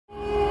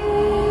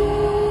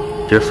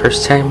Your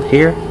first time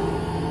here?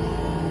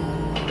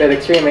 Bit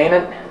extreme, ain't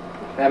it?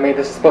 I mean,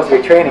 this is supposed to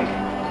be training.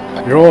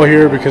 You're all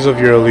here because of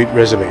your elite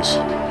resumes,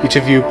 each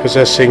of you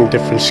possessing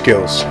different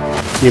skills.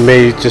 You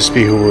may just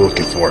be who we're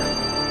looking for.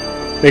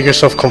 Make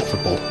yourself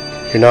comfortable.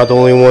 You're not the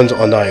only ones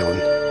on the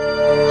island.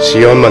 See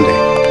you on Monday.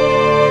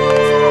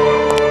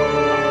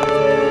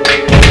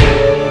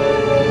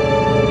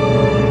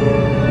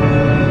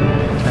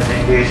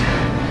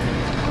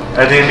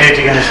 I do need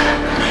you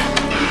guys.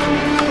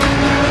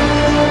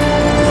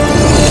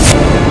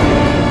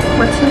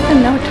 What's with the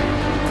note?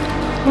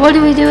 What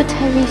do we do with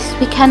Tyrese?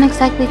 We can't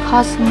exactly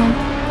call someone.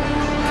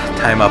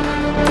 Time up.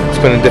 Let's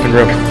put in a different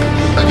room.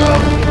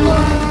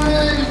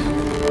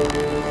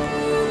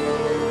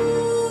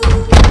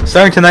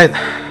 Starting tonight,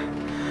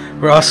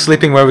 we're all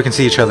sleeping where we can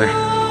see each other.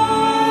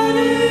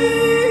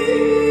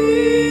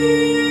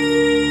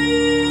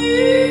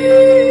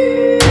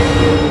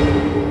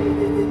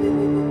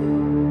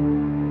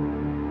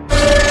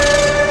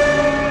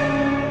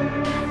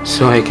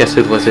 So I guess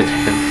it wasn't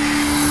him.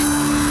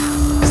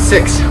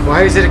 6.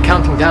 Why is it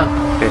counting down?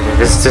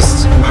 Is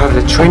this part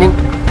of the training?